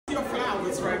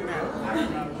nervous right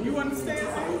now. You understand?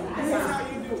 This is how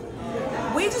you do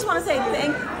it. We just want to say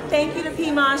thank you to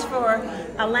PIMOSH for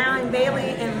allowing Bailey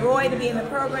and Roy to be in the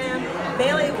program.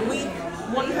 Bailey, we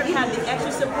want her to have the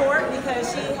extra support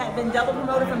because she had been double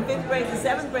promoted from 5th grade to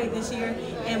 7th grade this year,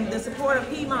 and the support of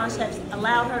PIMOSH has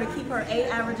allowed her to keep her A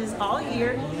averages all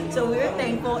year, so we're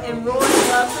thankful. And Roy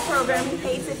loves the program. He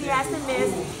hates if he has to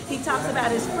miss. He talks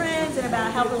about his friends and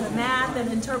about helping with math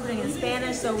and interpreting in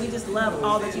Spanish, so we just love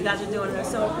all that you guys are doing and are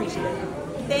so appreciative.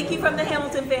 Thank you from the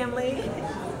Hamilton family.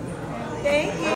 Thank you.